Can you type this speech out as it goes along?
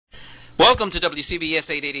Welcome to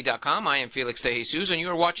WCBS880.com. I am Felix DeJesus, and you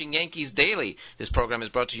are watching Yankees Daily. This program is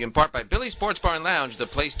brought to you in part by Billy's Sports Bar and Lounge, the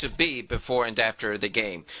place to be before and after the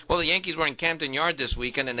game. Well, the Yankees were in Camden Yard this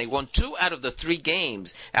weekend, and they won 2 out of the 3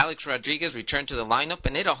 games. Alex Rodriguez returned to the lineup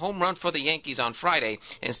and hit a home run for the Yankees on Friday,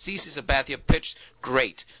 and CeCe Sabathia pitched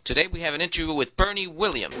great. Today we have an interview with Bernie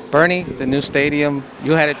Williams. Bernie, the new stadium,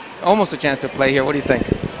 you had almost a chance to play here. What do you think?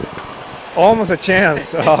 Almost a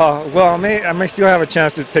chance. Well, I may still have a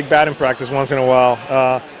chance to take batting practice once in a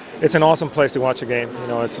while. It's an awesome place to watch a game. You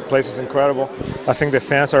know, it's a place that's incredible. I think the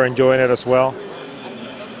fans are enjoying it as well.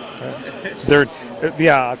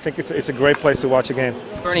 I think it's a great place to watch a game.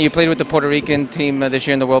 Bernie, you played with the Puerto Rican team this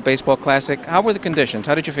year in the World Baseball Classic. How were the conditions?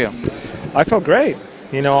 How did you feel? I felt great.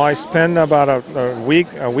 You know, I spent about a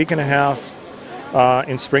week and a half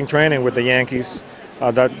in spring training with the Yankees.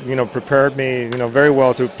 That prepared me very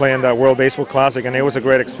well to play in that World Baseball Classic, and it was a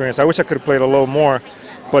great experience. I wish I could have played a little more,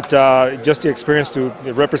 but just the experience to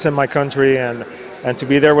represent my country and to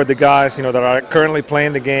be there with the guys that are currently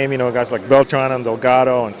playing the game, guys like Beltran and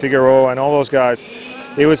Delgado and Figueroa and all those guys.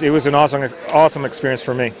 It was an awesome experience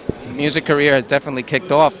for me. Music career has definitely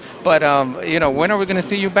kicked off, but when are we going to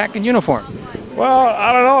see you back in uniform? Well,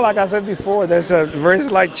 I don't know. Like I said before, there's a very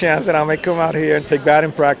slight chance that I may come out here and take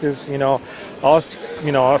batting practice. I'll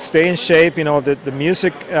stay in shape. The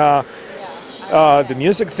music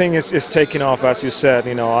thing is taking off, as you said.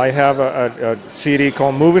 I have a CD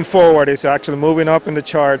called "Moving Forward." It's actually moving up in the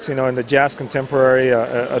charts. In the jazz contemporary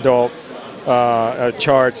adult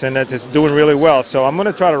charts, and it's doing really well. So I'm going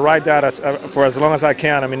to try to ride that for as long as I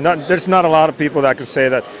can. I mean, there's not a lot of people that can say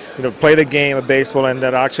that play the game of baseball and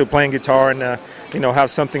that are actually playing guitar and have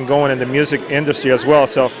something going in the music industry as well.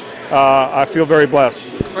 So I feel very blessed.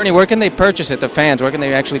 Bernie, where can they purchase it? The fans, where can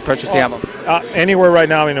they actually purchase the album? Anywhere right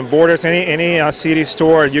now, in Borders, any CD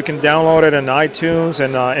store. You can download it on iTunes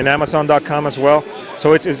and Amazon.com as well.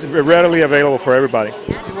 So it's readily available for everybody.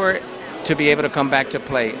 If you were to be able to come back to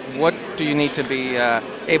play, what do you need to be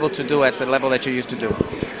able to do at the level that you used to do?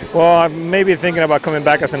 Well, I may be thinking about coming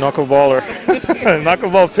back as a knuckleballer, a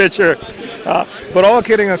knuckleball pitcher. But all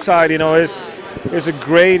kidding aside, it's a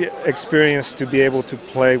great experience to be able to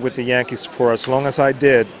play with the Yankees for as long as I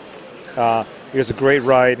did. It was a great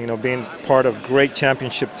ride, being part of great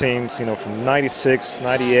championship teams, from 96,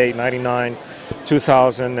 98, 99,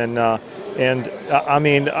 2000, and I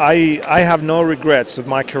mean, I have no regrets of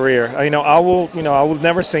my career. I will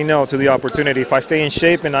never say no to the opportunity. If I stay in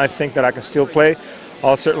shape and I think that I can still play,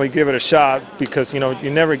 I'll certainly give it a shot, because you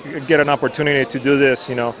never get an opportunity to do this,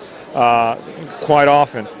 quite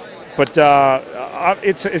often. But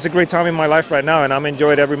it's a great time in my life right now, and I'm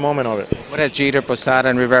enjoying every moment of it. What has Jeter, Posada,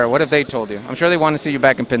 and Rivera, what have they told you? I'm sure they want to see you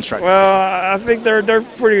back in pinstripe. Well, I think they're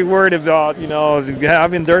pretty worried about,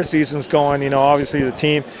 having their seasons going. Obviously the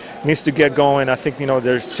team needs to get going. I think,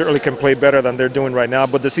 they certainly can play better than they're doing right now.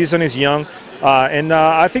 But the season is young, and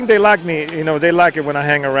I think they like me. They like it when I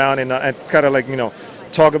hang around and kind of like,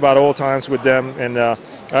 talk about old times with them. And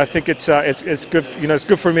I think it's good. It's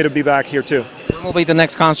good for me to be back here too. When will be the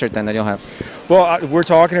next concert then that you'll have? Well, we're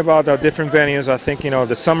talking about different venues. I think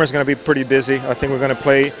the summer's going to be pretty busy. I think we're going to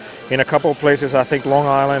play in a couple of places. I think Long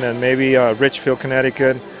Island and maybe Richfield,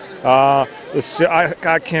 Connecticut. I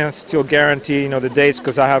can't still guarantee the dates,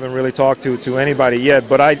 because I haven't really talked to anybody yet.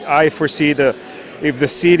 But I foresee if the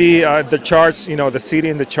CD, the charts, the CD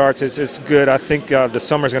in the charts is good, I think the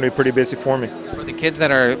summer's going to be pretty busy for me. For the kids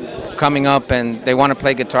that are coming up and they want to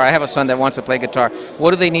play guitar, I have a son that wants to play guitar.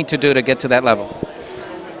 What do they need to do to get to that level?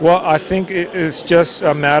 Well, I think it's just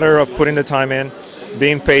a matter of putting the time in,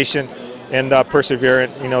 being patient, and persevering.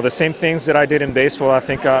 The same things that I did in baseball. I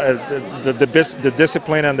think the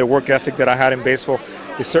discipline and the work ethic that I had in baseball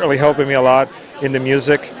is certainly helping me a lot in the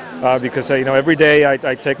music. Because every day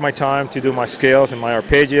I take my time to do my scales and my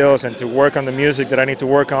arpeggios and to work on the music that I need to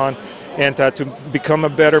work on, and to become a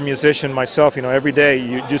better musician myself. Every day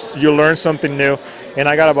you learn something new, and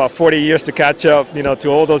I got about 40 years to catch up, to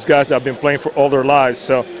all those guys that have been playing for all their lives.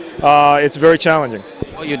 So it's very challenging.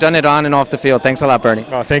 Well, you've done it on and off the field. Thanks a lot, Bernie.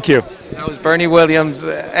 Thank you. That was Bernie Williams,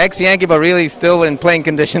 ex-Yankee, but really still in playing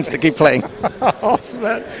conditions to keep playing. Awesome,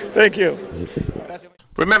 man. Thank you.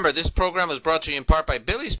 Remember, this program was brought to you in part by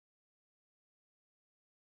Billy's